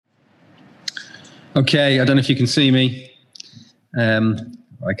Okay, I don't know if you can see me.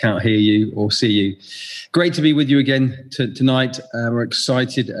 I can't hear you or see you. Great to be with you again tonight. We're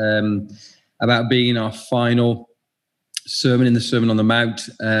excited about being in our final sermon in the Sermon on the Mount.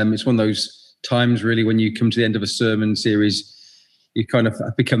 It's one of those times really when you come to the end of a sermon series, you kind of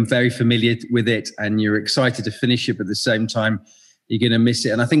become very familiar with it and you're excited to finish it, but at the same time, you're going to miss it.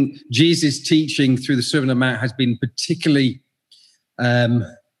 And I think Jesus' teaching through the Sermon on the Mount has been particularly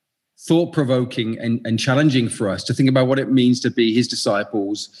thought-provoking and challenging for us to think about what it means to be his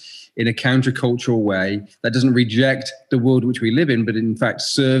disciples in a countercultural way that doesn't reject the world which we live in, but in fact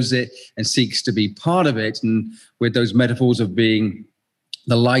serves it and seeks to be part of it. And with those metaphors of being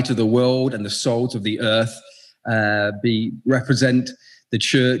the light of the world and the salt of the earth, represent the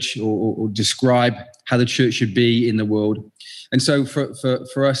church or describe how the church should be in the world. And so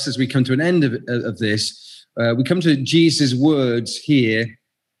for us, as we come to an end of this, we come to Jesus' words here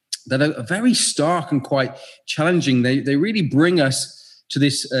that are very stark and quite challenging. They really bring us to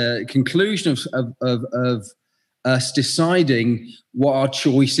this conclusion of us deciding what our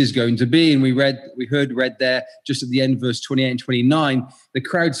choice is going to be. And we heard read there just at the end, verse 28 and 29, the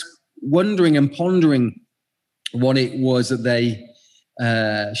crowd's wondering and pondering what it was that they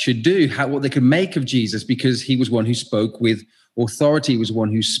should do, what they could make of Jesus, because he was one who spoke with authority, he was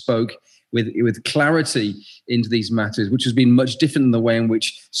one who spoke with clarity into these matters, which has been much different than the way in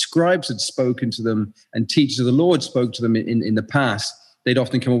which scribes had spoken to them and teachers of the Lord spoke to them in the past. They'd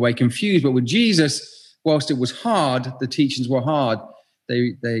often come away confused. But with Jesus, whilst it was hard, the teachings were hard,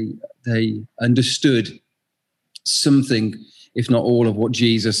 they understood something, if not all, of what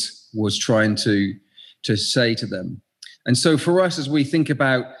Jesus was trying to say to them. And so for us, as we think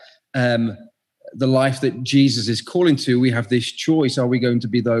about the life that Jesus is calling to, we have this choice. Are we going to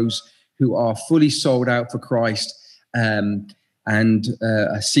be those who are fully sold out for Christ and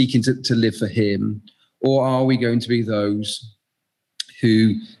are seeking to live for him? Or are we going to be those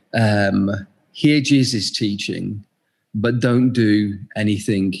who hear Jesus' teaching but don't do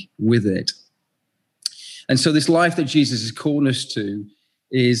anything with it? And so this life that Jesus is calling us to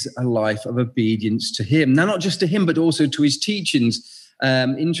is a life of obedience to him. Now, not just to him, but also to his teachings.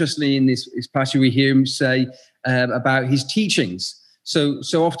 Interestingly, in this passage, we hear him say about his teachings. So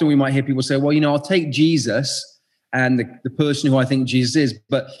often we might hear people say, well, I'll take Jesus and the person who I think Jesus is,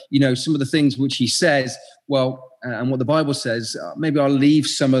 but, some of the things which he says, and what the Bible says, maybe I'll leave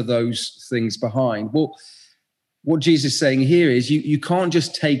some of those things behind. Well, what Jesus is saying here is you can't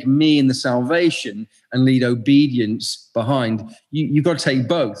just take me in the salvation and leave obedience behind. You've got to take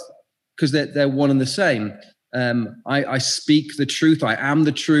both, because they're one and the same. I speak the truth. I am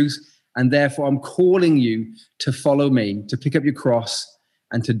the truth. And therefore, I'm calling you to follow me, to pick up your cross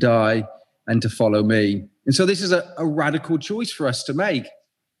and to die and to follow me. And so this is a radical choice for us to make.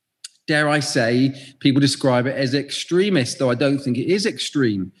 Dare I say, people describe it as extremist, though I don't think it is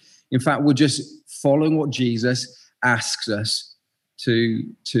extreme. In fact, we're just following what Jesus asks us to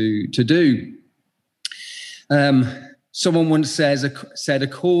do. Someone once said a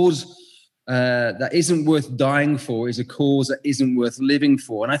cause that isn't worth dying for is a cause that isn't worth living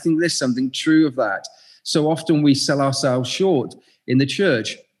for. And I think there's something true of that. So often we sell ourselves short in the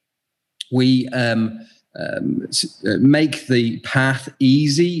church. We make the path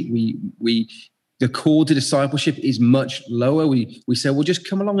easy. The call to discipleship is much lower. We say, well, just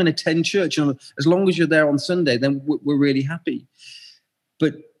come along and attend church. As long as you're there on Sunday, then we're really happy.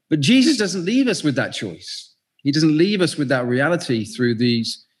 But Jesus doesn't leave us with that choice. He doesn't leave us with that reality through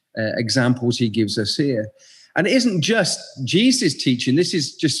these examples he gives us here. And it isn't just Jesus' teaching. This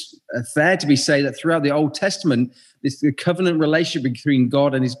is just fair to be say that throughout the Old Testament, the covenant relationship between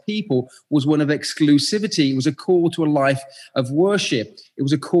God and his people was one of exclusivity. It was a call to a life of worship. It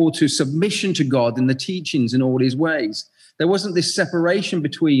was a call to submission to God in the teachings in all his ways. There wasn't this separation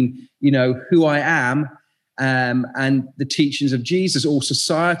between, who I am and the teachings of Jesus or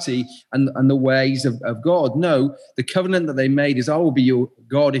society and the ways of God. No, the covenant that they made is, I will be your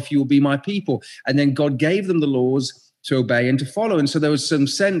God if you will be my people. And then God gave them the laws to obey and to follow. And so there was some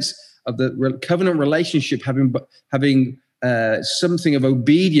sense of the covenant relationship having something of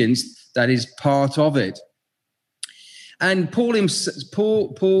obedience that is part of it. And Paul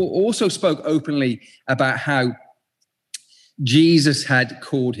also spoke openly about how Jesus had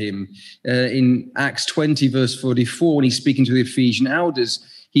called him. In Acts 20, verse 44, when he's speaking to the Ephesian elders,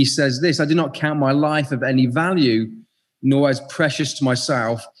 he says this: I do not count my life of any value, nor as precious to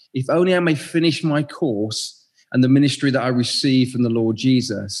myself, if only I may finish my course and the ministry that I received from the Lord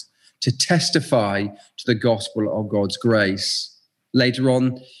Jesus, to testify to the gospel of God's grace. Later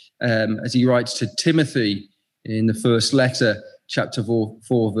on, as he writes to Timothy in the first letter, chapter 4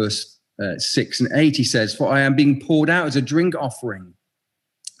 verse 6 and 8, he says, "For I am being poured out as a drink offering.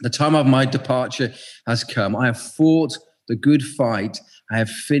 The time of my departure has come. I have fought the good fight. I have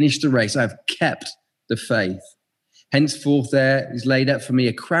finished the race. I have kept the faith. Henceforth there is laid up for me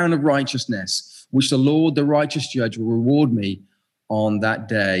a crown of righteousness, which the Lord, the righteous judge, will reward me on that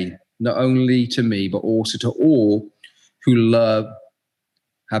day, not only to me, but also to all who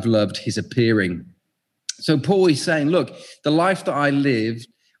have loved his appearing." So Paul is saying, look, the life that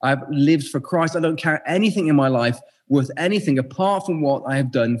I've lived for Christ. I don't count anything in my life worth anything apart from what I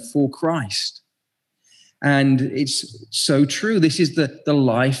have done for Christ. And it's so true. This is the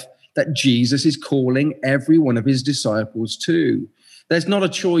life that Jesus is calling every one of his disciples to. There's not a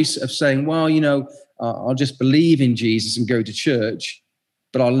choice of saying, well, I'll just believe in Jesus and go to church,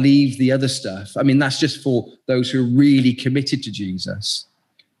 but I'll leave the other stuff. I mean, that's just for those who are really committed to Jesus.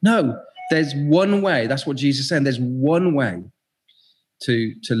 No, there's one way. That's what Jesus is saying. There's one way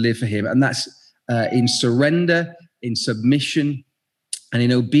to live for him, and that's in surrender, in submission, and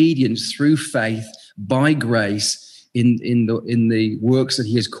in obedience through faith by grace in the works that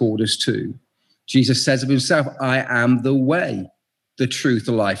he has called us to. Jesus says of himself, "I am the way, the truth,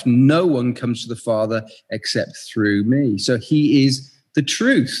 the life. No one comes to the Father except through me." So he is the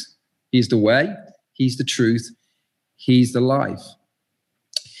truth. He's the way. He's the truth. He's the life.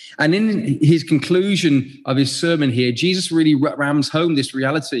 And in his conclusion of his sermon here, Jesus really rams home this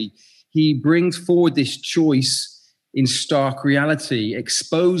reality. He brings forward this choice in stark reality,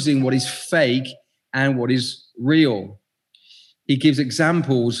 exposing what is fake and what is real. He gives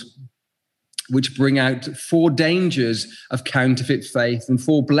examples which bring out 4 dangers of counterfeit faith and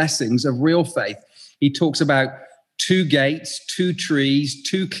 4 blessings of real faith. He talks about 2 gates, 2 trees,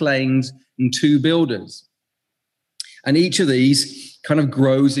 2 claims, and 2 builders. And each of these kind of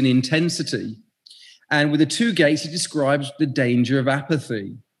grows in intensity. And with the 2 gates, he describes the danger of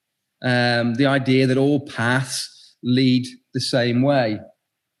apathy, the idea that all paths lead the same way.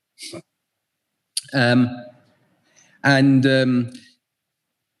 The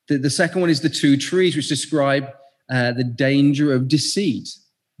second one is the 2 trees, which describe the danger of deceit.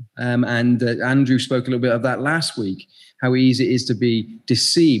 Andrew spoke a little bit of that last week, how easy it is to be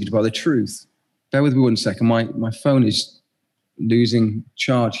deceived by the truth. Bear with me one second. My phone is losing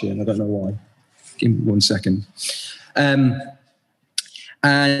charge here, and I don't know why. Give me one second.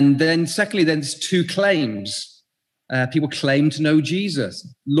 And then secondly, there's 2 claims. People claim to know Jesus.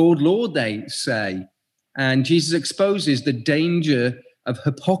 Lord, Lord, they say. And Jesus exposes the danger of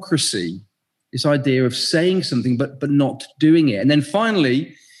hypocrisy, this idea of saying something but not doing it. And then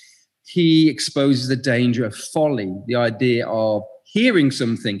finally, he exposes the danger of folly, the idea of hearing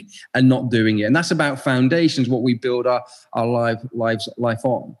something and not doing it. And that's about foundations, what we build our life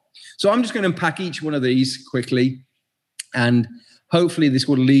on. So I'm just going to unpack each one of these quickly, and hopefully this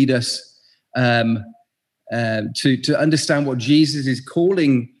will lead us to understand what Jesus is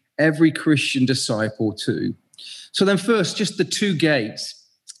calling every Christian disciple to. So then first, just the 2 gates,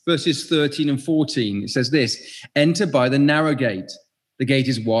 verses 13 and 14. It says this: "Enter by the narrow gate. The gate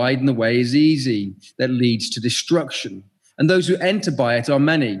is wide and the way is easy that leads to destruction. And those who enter by it are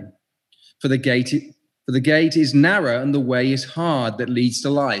many. For the gate is narrow and the way is hard that leads to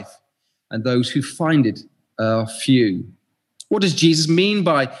life. And those who find it are few." What does Jesus mean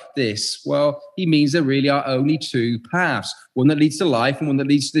by this? Well, he means there really are only 2 paths, one that leads to life and one that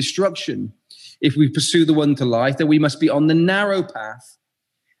leads to destruction. If we pursue the one to life, then we must be on the narrow path,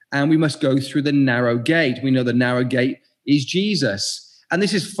 and we must go through the narrow gate. We know the narrow gate is Jesus. And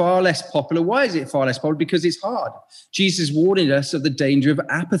this is far less popular. Why is it far less popular? Because it's hard. Jesus warned us of the danger of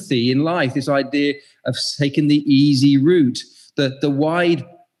apathy in life, this idea of taking the easy route, the wide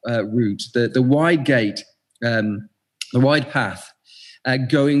route, the wide gate, the wide path,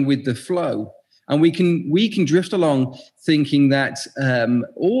 going with the flow. And we can drift along thinking that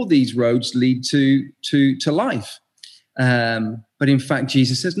all these roads lead to life. But in fact,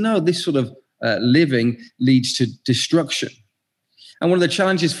 Jesus says, no, this sort of living leads to destruction. And one of the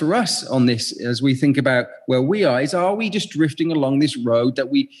challenges for us on this, as we think about where we are we just drifting along this road that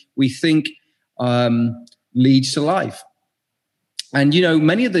we think leads to life? And,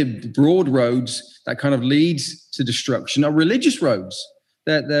 many of the broad roads that kind of leads to destruction are religious roads.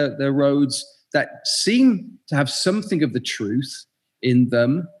 They're roads that seem to have something of the truth in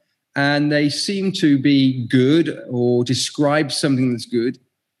them, and they seem to be good or describe something that's good.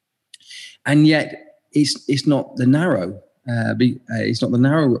 And yet it's not the narrow. It's not the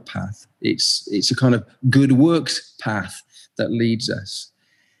narrow path. It's a kind of good works path that leads us.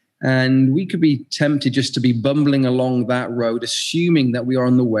 And we could be tempted just to be bumbling along that road, assuming that we are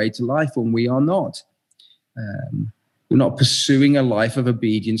on the way to life when we are not. We're not pursuing a life of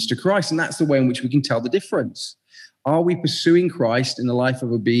obedience to Christ. And that's the way in which we can tell the difference. Are we pursuing Christ in a life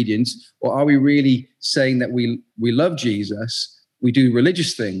of obedience, or are we really saying that we love Jesus, we do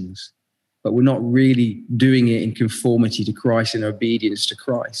religious things, but we're not really doing it in conformity to Christ, in obedience to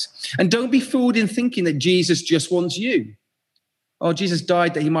Christ? And don't be fooled in thinking that Jesus just wants you. Oh, Jesus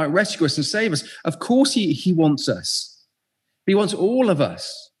died that he might rescue us and save us. Of course he wants us. He wants all of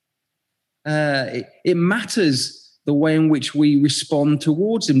us. It matters the way in which we respond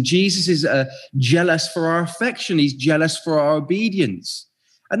towards him. Jesus is jealous for our affection. He's jealous for our obedience.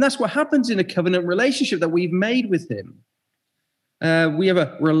 And that's what happens in a covenant relationship that we've made with him. We have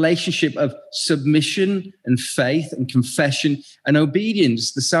a relationship of submission and faith and confession and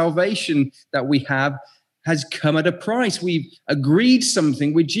obedience. The salvation that we have has come at a price. We've agreed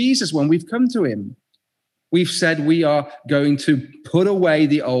something with Jesus when we've come to him. We've said we are going to put away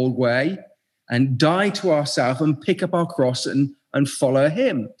the old way and die to ourselves and pick up our cross and follow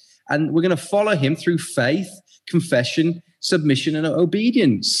him. And we're going to follow him through faith, confession, submission, and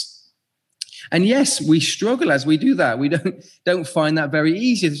obedience. And yes, we struggle as we do that. We don't find that very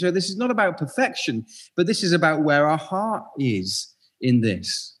easy. So this is not about perfection, but this is about where our heart is in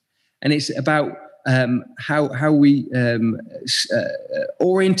this. And it's about how we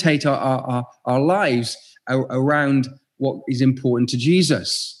orientate our lives around what is important to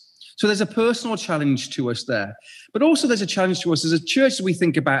Jesus. So there's a personal challenge to us there, but also there's a challenge to us as a church as we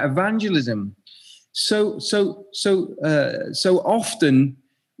think about evangelism. So often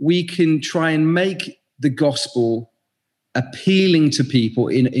we can try and make the gospel appealing to people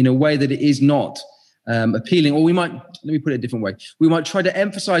in a way that it is not appealing, or let me put it a different way. We might try to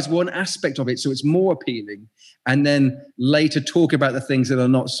emphasize one aspect of it so it's more appealing, and then later talk about the things that are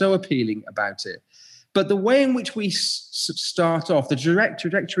not so appealing about it. But the way in which we start off, the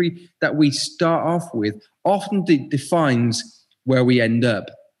trajectory that we start off with, often defines where we end up.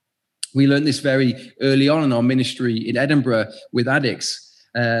 We learned this very early on in our ministry in Edinburgh with addicts.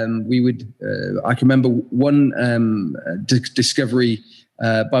 I can remember one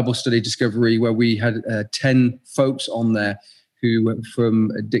Bible study discovery where we had 10 folks on there who were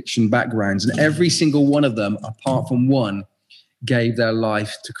from addiction backgrounds, and every single one of them, apart from one, gave their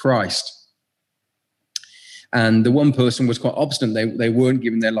life to Christ. And the one person was quite obstinate. They weren't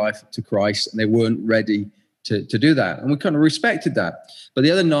giving their life to Christ, and they weren't ready to do that. And we kind of respected that. But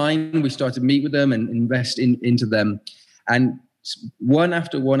the other 9, we started to meet with them and invest into them. And one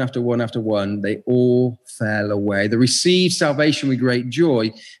after one after one after one, they all fell away. They received salvation with great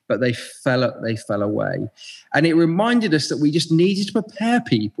joy, but they fell away. And it reminded us that we just needed to prepare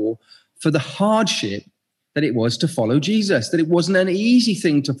people for the hardship that it was to follow Jesus, that it wasn't an easy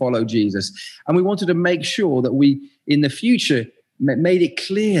thing to follow Jesus. And we wanted to make sure that we, in the future, made it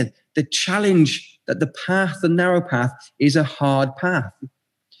clear the challenge that the narrow path, is a hard path.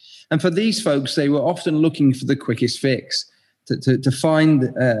 And for these folks, they were often looking for the quickest fix, to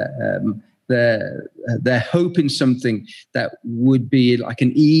find their hope in something that would be like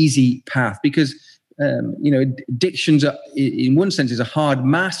an easy path. Because, addictions are, in one sense, is a hard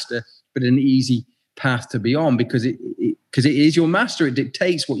master, but an easy path to be on, because it is your master. It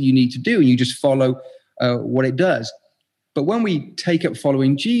dictates what you need to do, and you just follow what it does. But when we take up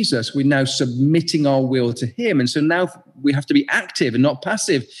following Jesus, we're now submitting our will to him, and so now we have to be active and not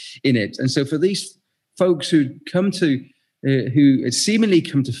passive in it. And so for these folks who seemingly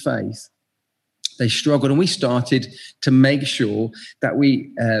come to faith, they struggled, and we started to make sure that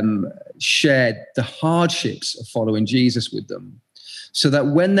we shared the hardships of following Jesus with them, so that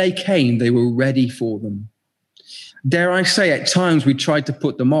when they came, they were ready for them. Dare I say, at times we tried to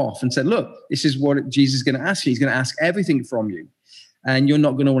put them off and said, look, this is what Jesus is going to ask you. He's going to ask everything from you, and you're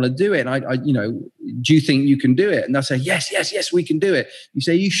not going to want to do it. And do you think you can do it? And they'll say, yes, we can do it. You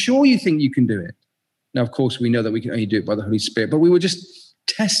say, are you sure you think you can do it? Now, of course, we know that we can only do it by the Holy Spirit, but we were just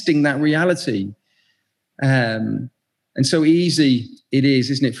testing that reality. And so easy it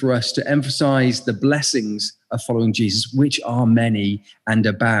is, isn't it, for us to emphasize the blessings of following Jesus, which are many and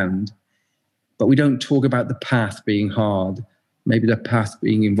abound. But we don't talk about the path being hard, maybe the path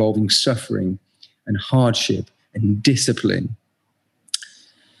being involving suffering and hardship and discipline.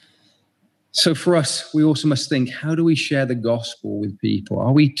 So for us, we also must think, how do we share the gospel with people?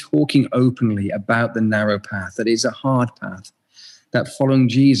 Are we talking openly about the narrow path, that is a hard path, that following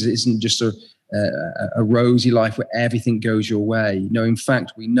Jesus isn't just a rosy life where everything goes your way? No, in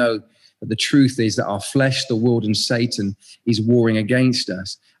fact, we know that the truth is that our flesh, the world, and Satan is warring against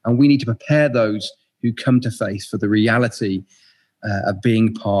us. And we need to prepare those who come to faith for the reality of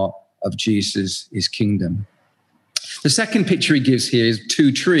being part of Jesus' kingdom. The second picture he gives here is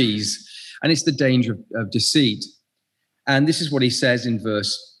 2 trees, and it's the danger of deceit. And this is what he says in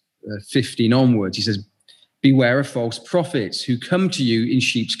verse 15 onwards. He says, beware of false prophets who come to you in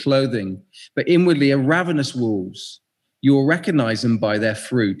sheep's clothing, but inwardly are ravenous wolves. You will recognize them by their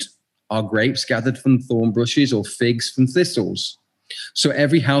fruit. Are grapes gathered from thorn bushes or figs from thistles? So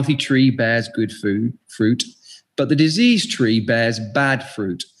every healthy tree bears good fruit, but the diseased tree bears bad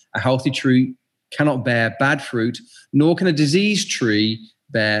fruit. A healthy tree cannot bear bad fruit, nor can a diseased tree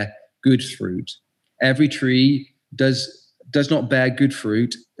bear good fruit. Every tree does not bear good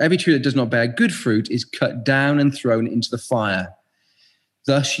fruit. Every tree that does not bear good fruit is cut down and thrown into the fire.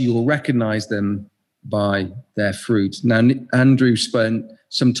 Thus you will recognize them by their fruit. Now, Andrew spent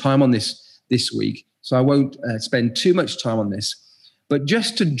some time on this week, so I won't spend too much time on this, but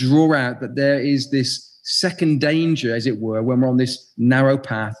just to draw out that there is this second danger, as it were, when we're on this narrow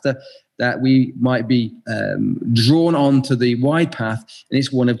path, that we might be drawn onto the wide path, and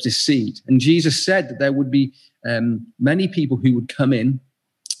it's one of deceit. And Jesus said that there would be many people who would come in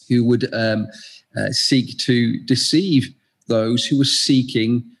who would seek to deceive those who were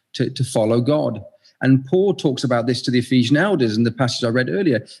seeking to follow God. And Paul talks about this to the Ephesian elders in the passage I read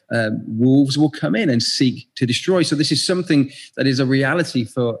earlier. Wolves will come in and seek to destroy. So this is something that is a reality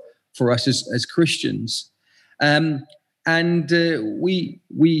for us as Christians.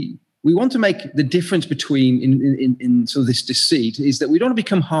 We want to make the difference between in sort of this deceit is that we don't want to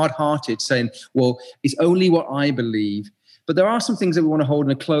become hard-hearted, saying, well, it's only what I believe. But there are some things that we want to hold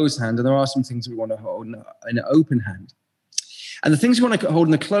in a closed hand, and there are some things that we want to hold in an open hand. And the things we want to hold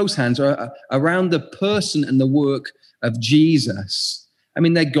in the closed hands are around the person and the work of Jesus. I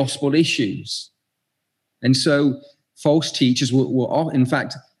mean, they're gospel issues. And so false teachers will in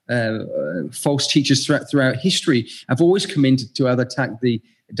fact, false teachers throughout history have always come in to either attack the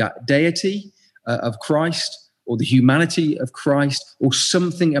deity of Christ or the humanity of Christ or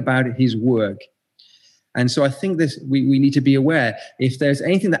something about his work. And so I think this we need to be aware, if there's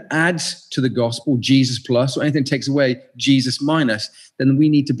anything that adds to the gospel, Jesus plus, or anything that takes away, Jesus minus, then we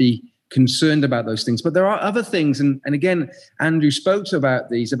need to be concerned about those things. But there are other things, and again, Andrew spoke about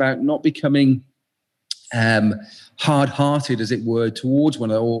these, about not becoming hard-hearted, as it were, towards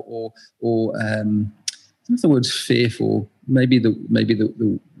one another, or in other words, fearful. Maybe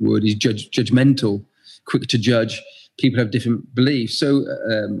the word is judgmental, quick to judge. People have different beliefs. So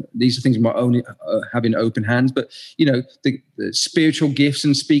these are things we might only have in open hands. But, the spiritual gifts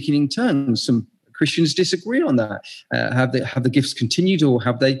and speaking in tongues, some Christians disagree on that. Have the gifts continued, or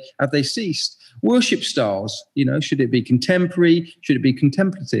have they ceased? Worship styles, should it be contemporary? Should it be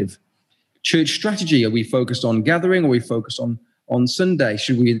contemplative? Church strategy, are we focused on gathering, or are we focused on Sunday?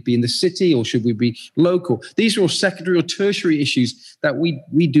 Should we be in the city, or should we be local? These are all secondary or tertiary issues that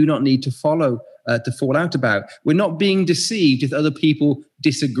we do not need to follow, to fall out about. We're not being deceived if other people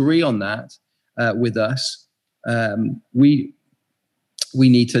disagree on that with us. We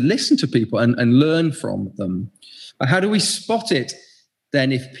need to listen to people and learn from them. But how do we spot it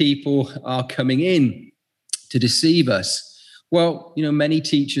then if people are coming in to deceive us? Well, many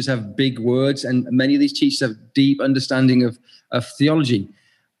teachers have big words, and many of these teachers have deep understanding of theology,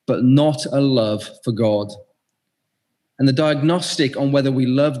 but not a love for God. And the diagnostic on whether we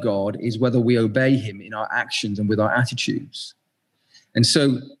love God is whether we obey him in our actions and with our attitudes. And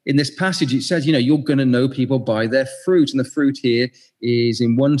so in this passage, it says, you're going to know people by their fruit. And the fruit here is,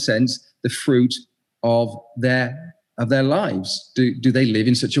 in one sense, the fruit of their lives. Do they live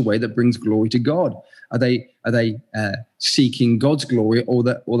in such a way that brings glory to God? Are they seeking God's glory or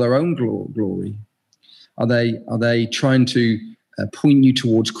their own glory? Are they trying to point you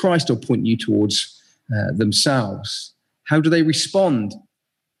towards Christ or point you towards themselves? How do they respond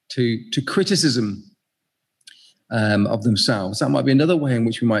to criticism of themselves? That might be another way in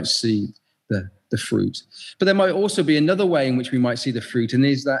which we might see the fruit. But there might also be another way in which we might see the fruit, and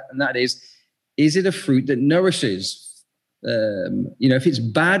that is it a fruit that nourishes? If it's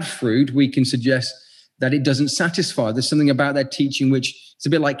bad fruit, we can suggest that it doesn't satisfy. There's something about their teaching which it's a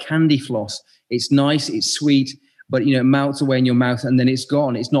bit like candy floss. It's nice, it's sweet, but it melts away in your mouth and then it's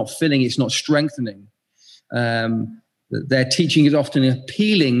gone. It's not filling, it's not strengthening. Their teaching is often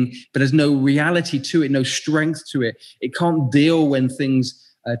appealing, but there's no reality to it, no strength to it. It can't deal when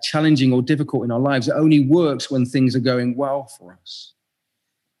things are challenging or difficult in our lives. It only works when things are going well for us.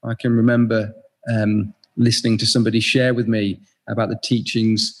 I can remember listening to somebody share with me about the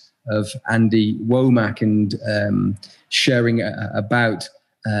teachings of Andy Womack and sharing about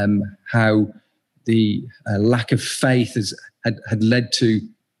how the lack of faith had led to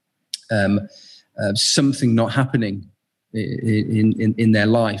something not happening in their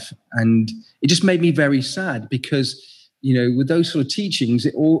life. And it just made me very sad because, with those sort of teachings,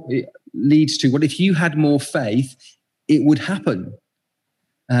 it leads to, well, if you had more faith, it would happen.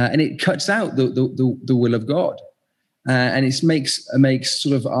 And it cuts out the will of God. And it makes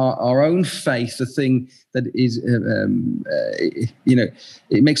sort of our own faith the thing that is,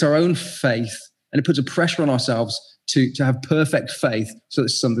 it makes our own faith, and it puts a pressure on ourselves to have perfect faith so that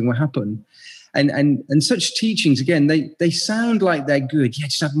something will happen. And such teachings, again, they sound like they're good. Yeah,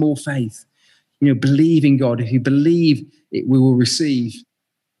 just have more faith. Believe in God. If you believe, we will receive.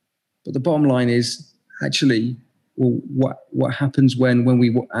 But the bottom line is, actually, well, what happens when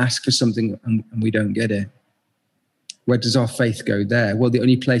we ask for something and we don't get it? Where does our faith go there? Well, the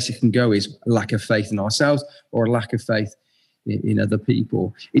only place it can go is a lack of faith in ourselves or a lack of faith in other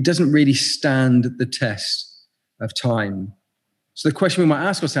people. It doesn't really stand the test of time. So the question we might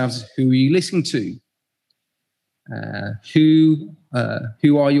ask ourselves is, who are you listening to?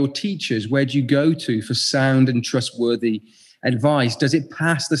 Who are your teachers? Where do you go to for sound and trustworthy advice? Does it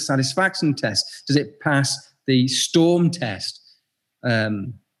pass the satisfaction test? Does it pass the storm test?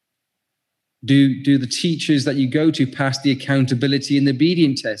 Do the teachers that you go to pass the accountability and the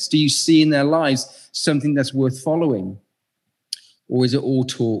obedience test? Do you see in their lives something that's worth following? Or is it all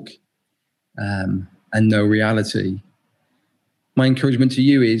talk and no reality? My encouragement to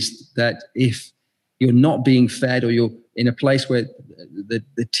you is that if you're not being fed, or you're in a place where the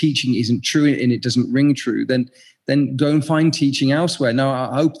teaching isn't true and it doesn't ring true, then go and find teaching elsewhere.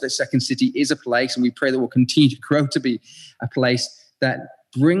 Now, I hope that Second City is a place, and we pray that we'll continue to grow to be a place that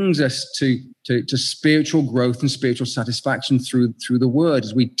brings us to spiritual growth and spiritual satisfaction through the word,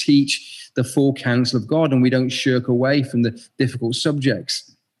 as we teach the full counsel of God and we don't shirk away from the difficult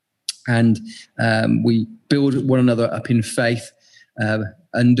subjects. And we build one another up in faith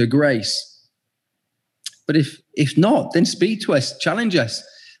under grace. But if not, then speak to us, challenge us,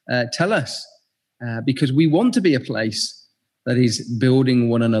 tell us, because we want to be a place that is building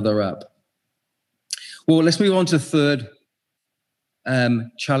one another up. Well, let's move on to the third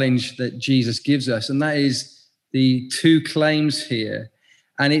challenge that Jesus gives us, and that is the two claims here,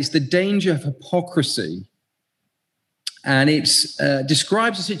 and it's the danger of hypocrisy. And it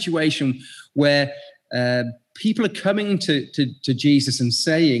describes a situation where people are coming to Jesus and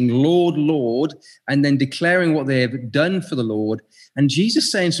saying, Lord, Lord, and then declaring what they have done for the Lord, and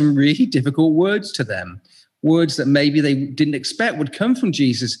Jesus saying some really difficult words to them, words that maybe they didn't expect would come from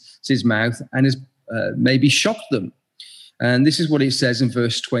Jesus' mouth, and has maybe shocked them. And this is what it says in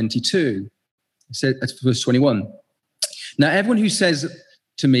verse 22. It says, verse 21. Now, everyone who says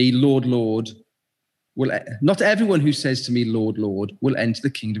to me, Lord, Lord, not everyone who says to me, Lord, Lord, will enter the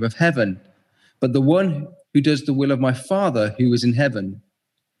kingdom of heaven, but the one who does the will of my Father who is in heaven.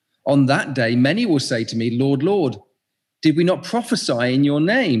 On that day, many will say to me, Lord, Lord, did we not prophesy in your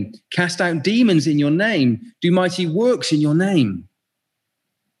name, cast out demons in your name, do mighty works in your name?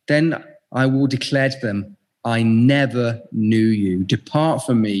 Then I will declare to them, I never knew you. Depart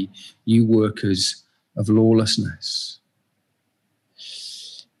from me, you workers of lawlessness.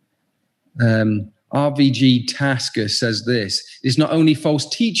 RVG Tasker says this: it is not only false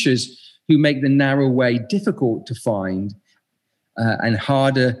teachers who make the narrow way difficult to find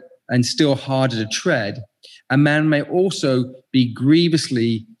and still harder to tread. A man may also be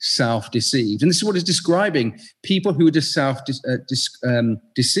grievously self-deceived. And this is what it's describing: people who are just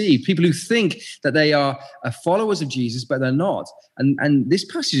self-deceived, people who think that they are followers of Jesus, but they're not. And this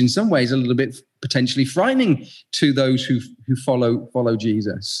passage in some ways is a little bit potentially frightening to those who follow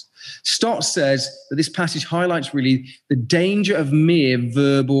Jesus. Stott says that this passage highlights really the danger of mere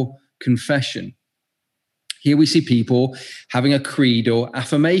verbal confession. Here we see people having a creed or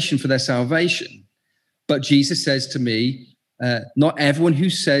affirmation for their salvation. But Jesus says to me, not everyone who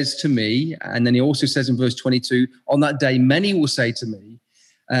says to me, and then he also says in verse 22, on that day, many will say to me,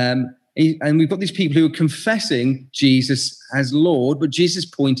 and we've got these people who are confessing Jesus as Lord, but Jesus'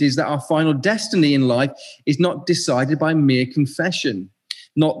 point is that our final destiny in life is not decided by mere confession,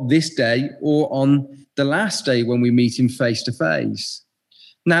 not this day or on the last day when we meet him face to face.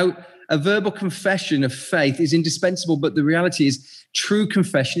 Now, a verbal confession of faith is indispensable, but the reality is true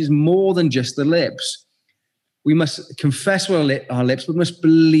confession is more than just the lips. We must confess with our lips, but we must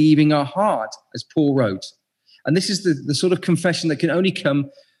believe in our heart, as Paul wrote. And this is the sort of confession that can only come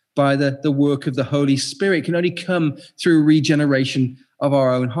by the work of the Holy Spirit. It can only come through regeneration of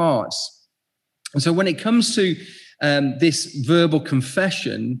our own hearts. And so when it comes to this verbal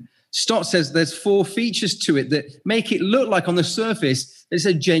confession, Stott says there's 4 features to it that make it look like on the surface it's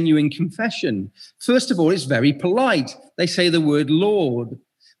a genuine confession. First of all, it's very polite. They say the word Lord,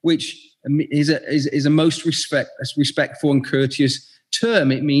 which is a most respectful and courteous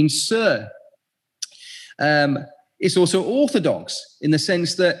term. It means sir. It's also orthodox in the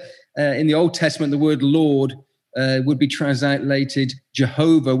sense that in the Old Testament, the word Lord would be translated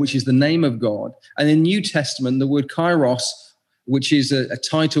Jehovah, which is the name of God. And in the New Testament, the word Kairos, which is a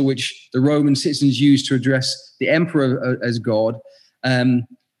title which the Roman citizens used to address the emperor as God.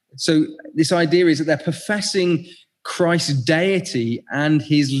 So this idea is that they're professing Christ's deity and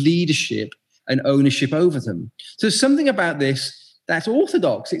his leadership and ownership over them. So there's something about this that's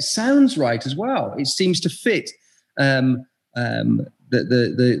orthodox. It sounds right as well. It seems to fit the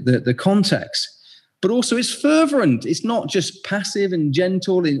context. But also it's fervent. It's not just passive and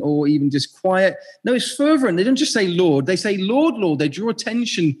gentle or even just quiet. No, it's fervent. They don't just say Lord. They say Lord, Lord. They draw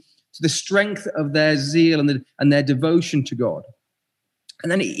attention to the strength of their zeal and their devotion to God.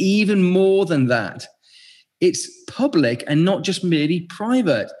 And then even more than that, it's public and not just merely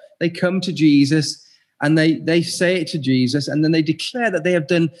private. They come to Jesus and they say it to Jesus, and then they declare that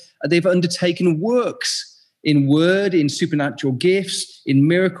they've undertaken works in word, in supernatural gifts, in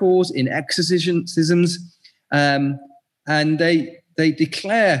miracles, in exorcisms, and they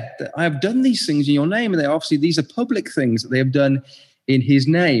declare that I have done these things in your name, and these are public things that they have done in his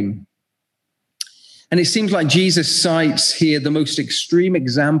name. And it seems like Jesus cites here the most extreme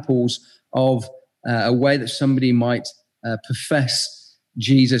examples of a way that somebody might profess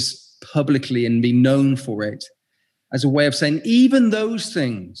Jesus publicly and be known for it, as a way of saying, even those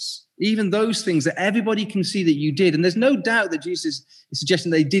things that everybody can see that you did. And there's no doubt that Jesus is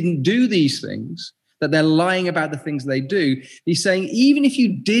suggesting they didn't do these things, that they're lying about the things they do. He's saying, even if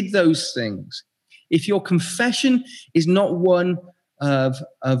you did those things, if your confession is not one of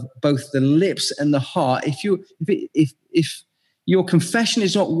both the lips and the heart, if your confession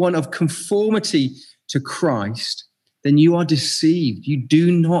is not one of conformity to Christ, then you are deceived. You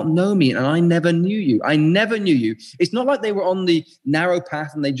do not know me, and I never knew you. I never knew you. It's not like they were on the narrow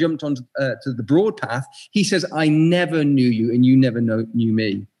path and they jumped onto to the broad path. He says, I never knew you, and you never knew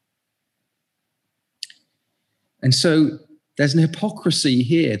me. And so there's an hypocrisy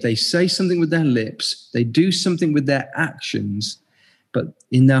here. They say something with their lips, they do something with their actions, but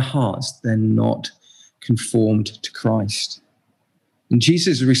in their hearts, they're not conformed to Christ. And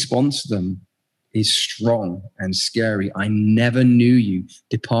Jesus' response to them is strong and scary. I never knew you.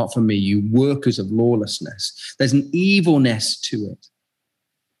 Depart from me, you workers of lawlessness. There's an evilness to it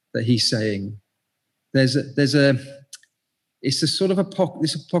that he's saying. It's a sort of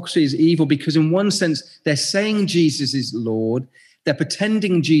this hypocrisy is evil because in one sense, they're saying Jesus is Lord. They're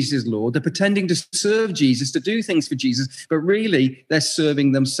pretending Jesus is Lord. They're pretending to serve Jesus, to do things for Jesus, but really they're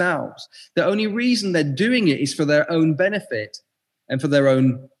serving themselves. The only reason they're doing it is for their own benefit and for their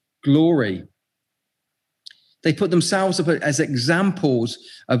own glory. They put themselves up as examples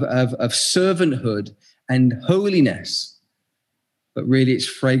of servanthood and holiness, but really it's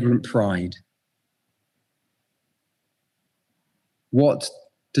fragrant pride. What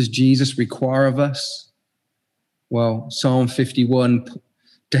does Jesus require of us? Well, Psalm 51,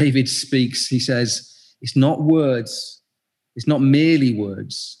 David speaks, he says, it's not words, it's not merely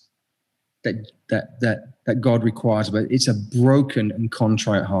words that God requires, but it's a broken and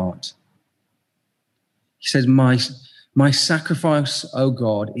contrite heart. He says, my sacrifice, O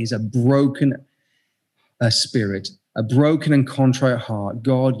God, is a broken spirit, a broken and contrite heart.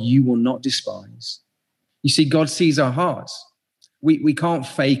 God, you will not despise. You see, God sees our hearts. We can't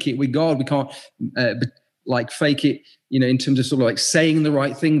fake it with God. We can't fake it, in terms of sort of like saying the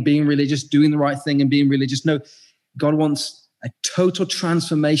right thing, being religious, doing the right thing and being religious. No, God wants a total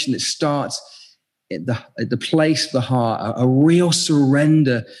transformation that starts at the place of the heart, a real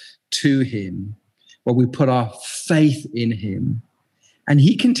surrender to him, where we put our faith in him, and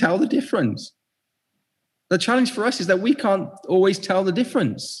he can tell the difference. The challenge for us is that we can't always tell the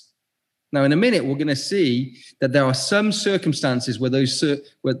difference. Now, in a minute, we're going to see that there are some circumstances where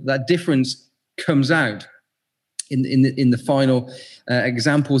that difference comes out in the final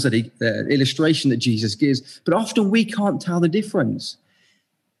examples that illustration that Jesus gives. But often we can't tell the difference,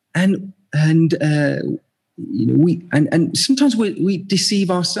 and sometimes we deceive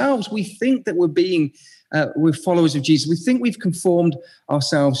ourselves. We think that we're followers of Jesus. We think we've conformed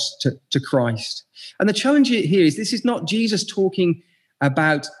ourselves to Christ. And the challenge here is this is not Jesus talking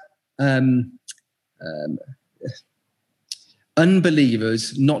about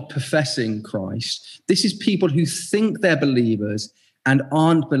unbelievers not professing Christ. This is people who think they're believers and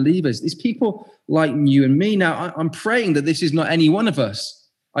aren't believers. These people like you and me. Now, I'm praying that this is not any one of us.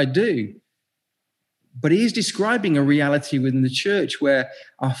 I do. But he is describing a reality within the church where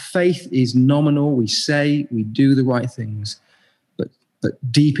our faith is nominal. We say, we do the right things. But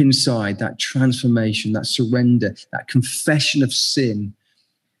deep inside, that transformation, that surrender, that confession of sin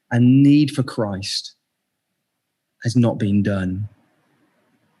and need for Christ has not been done.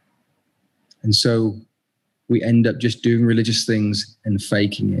 And so we end up just doing religious things and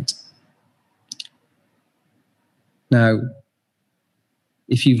faking it. Now,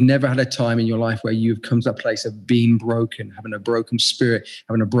 if you've never had a time in your life where you've come to that place of being broken, having a broken spirit,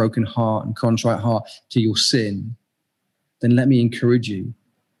 having a broken heart and contrite heart to your sin, then let me encourage you.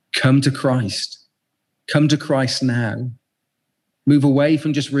 Come to Christ. Come to Christ now. Move away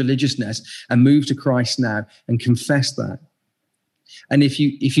from just religiousness and move to Christ now and confess that. And if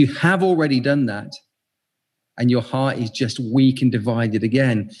you have already done that and your heart is just weak and divided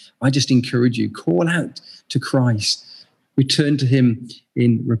again, I just encourage you, call out to Christ. Return to him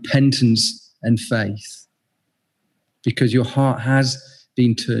in repentance and faith, because your heart has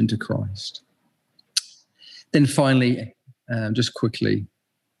been turned to Christ. Then finally, just quickly,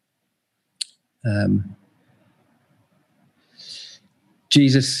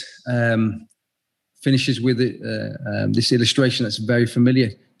 Jesus finishes with this illustration that's very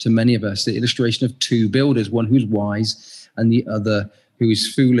familiar to many of us, the illustration of two builders, one who's wise and the other who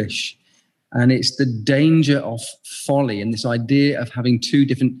is foolish. And it's the danger of folly and this idea of having two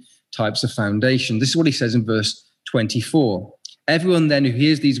different types of foundation. This is what he says in verse 24. Everyone then who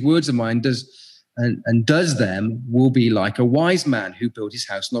hears these words of mine and does them will be like a wise man who built his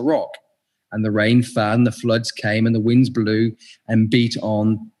house on the rock. And the rain fell and the floods came and the winds blew and beat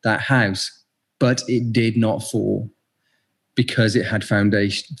on that house. But it did not fall because it had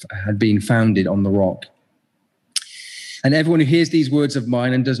been founded on the rock. And everyone who hears these words of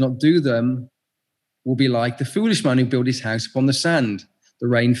mine and does not do them will be like the foolish man who built his house upon the sand. The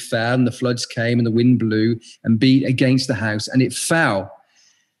rain fell and the floods came and the wind blew and beat against the house and it fell.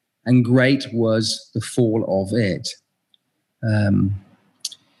 And great was the fall of it.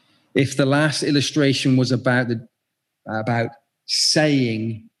 If the last illustration was about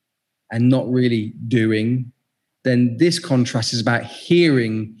saying and not really doing, then this contrast is about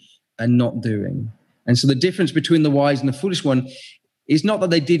hearing and not doing. And so the difference between the wise and the foolish one is not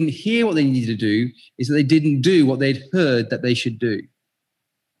that they didn't hear what they needed to do, is that they didn't do what they'd heard that they should do.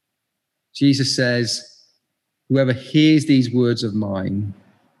 Jesus says, whoever hears these words of mine.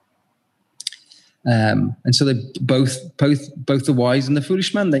 And so they both the wise and the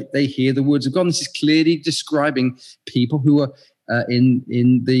foolish man, they hear the words of God. And this is clearly describing people who are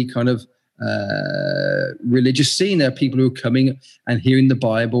in the kind of religious scene. There are people who are coming and hearing the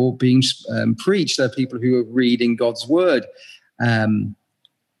Bible being preached. There are people who are reading God's word.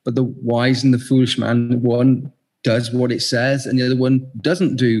 But the wise and the foolish man, one does what it says and the other one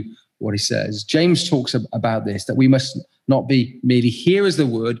doesn't do what he says. James talks about this, that we must not be merely hearers of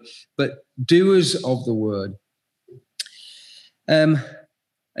the word, but doers of the word. And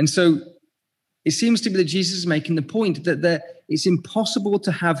so it seems to be that Jesus is making the point that it's impossible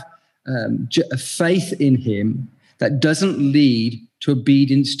to have a faith in him that doesn't lead to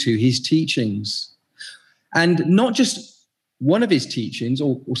obedience to his teachings. And not just one of his teachings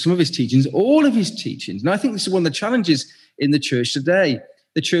or some of his teachings, all of his teachings. And I think this is one of the challenges in the church today.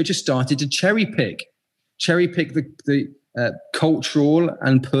 The church has started to cherry pick the cultural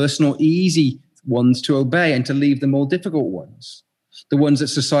and personal easy ones to obey and to leave the more difficult ones. The ones that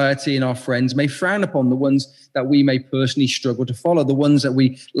society and our friends may frown upon, the ones that we may personally struggle to follow, the ones that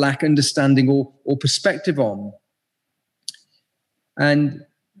we lack understanding or perspective on. And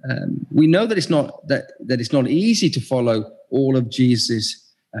we know that it's not easy to follow all of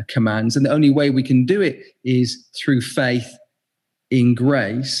Jesus' commands, and the only way we can do it is through faith in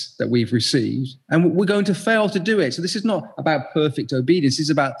grace that we've received, and we're going to fail to do it. So this is not about perfect obedience. This is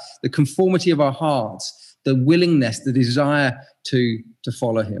about the conformity of our hearts, the willingness, the desire to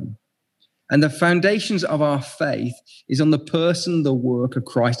follow him. And the foundations of our faith is on the person, the work of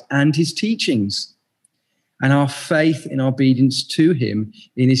Christ and his teachings, and our faith in obedience to him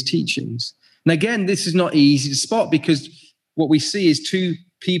in his teachings. And again, this is not easy to spot, because what we see is two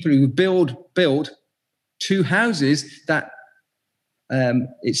people who built two houses that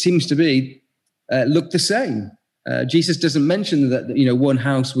it seems to be look the same. Jesus doesn't mention that one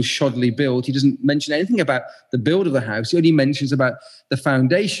house was shoddily built. He doesn't mention anything about the build of the house. He only mentions about the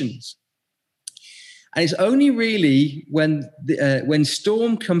foundations. And it's only really when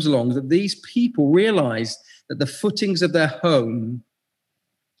storm comes along that these people realize that the footings of their home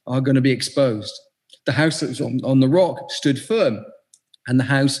are going to be exposed. The house that was on the rock stood firm, and the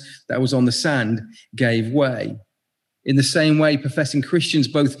house that was on the sand gave way. In the same way, professing Christians,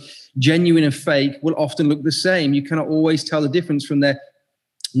 both genuine and fake, will often look the same. You cannot always tell the difference from their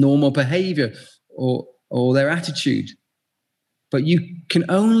normal behavior or their attitude. But you can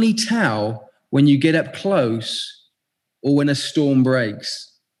only tell when you get up close or when a storm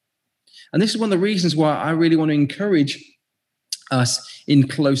breaks. And this is one of the reasons why I really want to encourage us in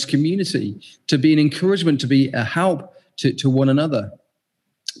close community, to be an encouragement, to be a help to one another.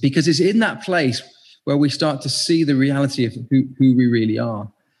 Because it's in that place where we start to see the reality of who we really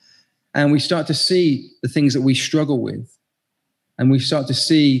are. And we start to see the things that we struggle with. And we start to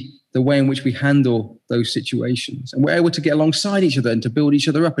see the way in which we handle those situations. And we're able to get alongside each other and to build each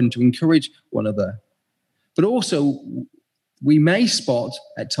other up and to encourage one another. But also, we may spot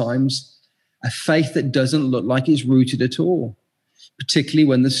at times a faith that doesn't look like it's rooted at all, particularly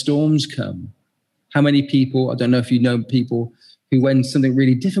when the storms come. How many people, I don't know if you know people who, when something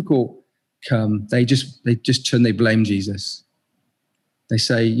really difficult come, they blame Jesus. They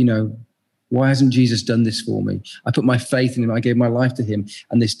say, why hasn't Jesus done this for me? I put my faith in him. I gave my life to him,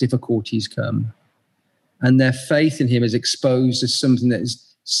 and this difficulty's come. And their faith in him is exposed as something that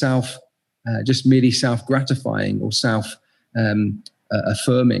is just merely self-gratifying or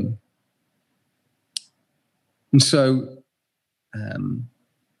self-affirming. And so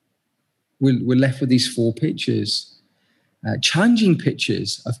we're left with these four pictures, challenging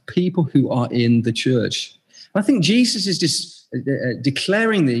pictures of people who are in the church. I think Jesus is just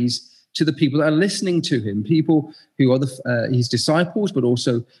declaring these to the people that are listening to him, people who are his disciples, but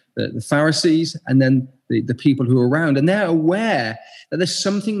also the Pharisees, and then the people who are around. And they're aware that there's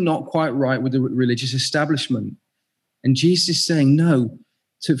something not quite right with the religious establishment. And Jesus is saying, no,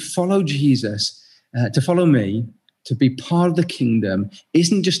 to follow Jesus, to follow me, to be part of the kingdom,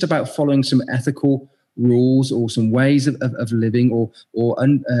 isn't just about following some ethical rules or some ways of living or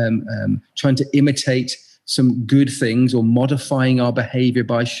trying to imitate some good things or modifying our behavior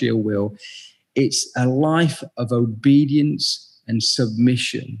by sheer will. It's a life of obedience and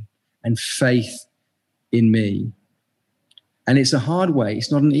submission and faith in me. And it's a hard way.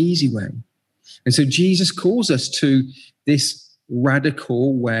 It's not an easy way. And so Jesus calls us to this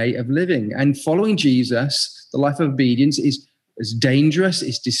radical way of living. And following Jesus, the life of obedience, is dangerous,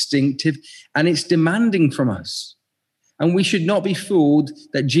 it's distinctive, and it's demanding from us. And we should not be fooled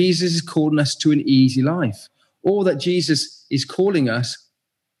that Jesus is calling us to an easy life, or that Jesus is calling us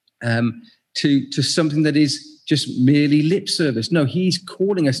to something that is just merely lip service. No, he's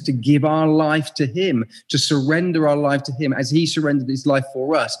calling us to give our life to him, to surrender our life to him as he surrendered his life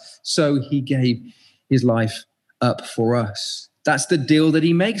for us. So he gave his life up for us. That's the deal that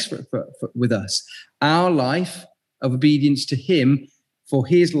he makes with us. Our life of obedience to him for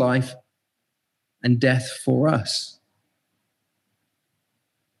his life and death for us.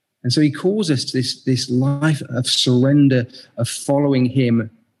 And so he calls us to this life of surrender, of following him.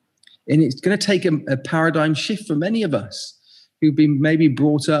 And it's going to take a paradigm shift for many of us who've been maybe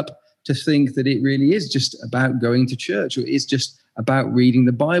brought up to think that it really is just about going to church, or it's just about reading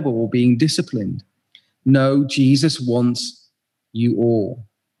the Bible or being disciplined. No, Jesus wants you all.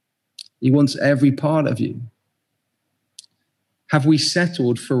 He wants every part of you. Have we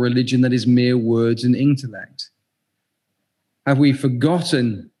settled for a religion that is mere words and intellect? Have we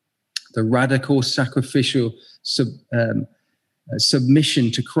forgotten the radical sacrificial submission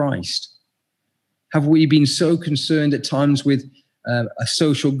to Christ? Have we been so concerned at times with a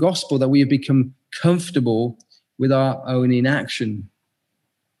social gospel that we have become comfortable with our own inaction?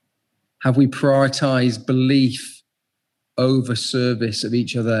 Have we prioritized belief over service of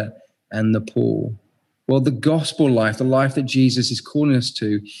each other and the poor? Well, the gospel life, the life that Jesus is calling us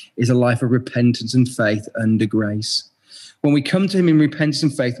to, is a life of repentance and faith under grace. When we come to him in repentance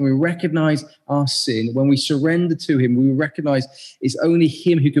and faith, and we recognize our sin, when we surrender to him, we recognize it's only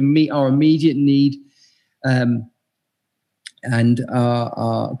him who can meet our immediate need and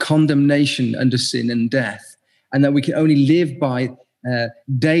our condemnation under sin and death, and that we can only live by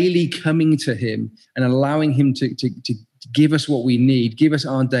daily coming to him and allowing him to give us what we need, give us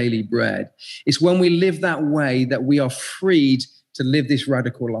our daily bread. It's when we live that way that we are freed to live this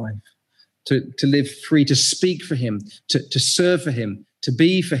radical life. To live free, to speak for him, to serve for him, to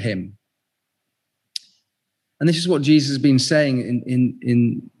be for him. And this is what Jesus has been saying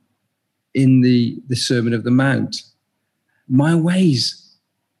in the Sermon of the Mount. My ways,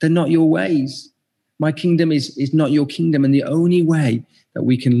 they're not your ways. My kingdom is not your kingdom. And the only way that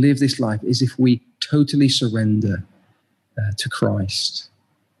we can live this life is if we totally surrender to Christ.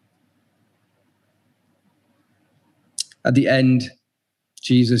 At the end,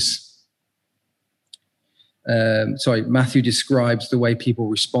 Matthew describes the way people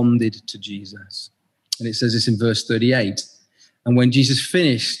responded to Jesus. And it says this in verse 38. And when Jesus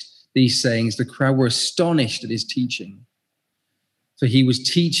finished these sayings, the crowd were astonished at his teaching. For he was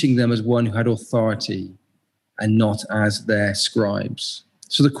teaching them as one who had authority and not as their scribes.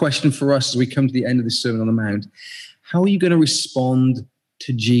 So the question for us as we come to the end of the Sermon on the Mount, how are you going to respond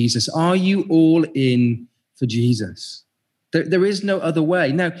to Jesus? Are you all in for Jesus? There is no other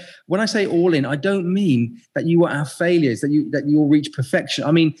way. Now, when I say all in, I don't mean that you will have failures, that you will reach perfection.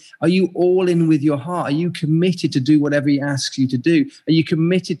 I mean, are you all in with your heart? Are you committed to do whatever he asks you to do? Are you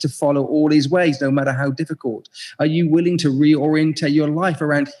committed to follow all his ways, no matter how difficult? Are you willing to reorientate your life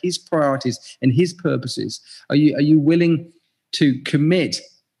around his priorities and his purposes? Are you willing to commit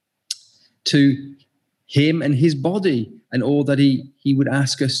to him and his body and all that he would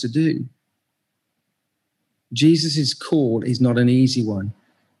ask us to do? Jesus' call is not an easy one.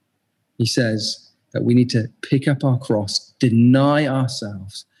 He says that we need to pick up our cross, deny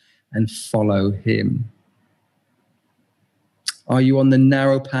ourselves, and follow him. Are you on the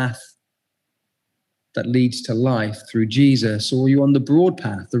narrow path that leads to life through Jesus, or are you on the broad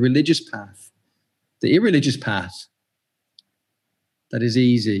path, the religious path, the irreligious path that is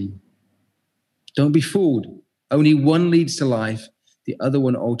easy? Don't be fooled. Only one leads to life. The other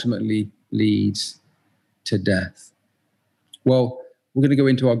one ultimately leads to death. Well, we're going to go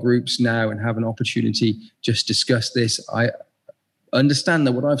into our groups now and have an opportunity just discuss this. I understand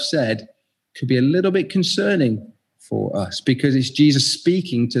that what I've said could be a little bit concerning for us because it's Jesus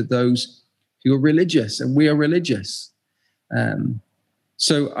speaking to those who are religious, and we are religious.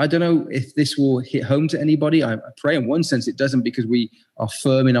 So I don't know if this will hit home to anybody. I pray in one sense it doesn't, because we are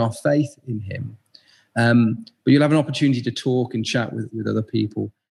firm in our faith in him. But you'll have an opportunity to talk and chat with other people.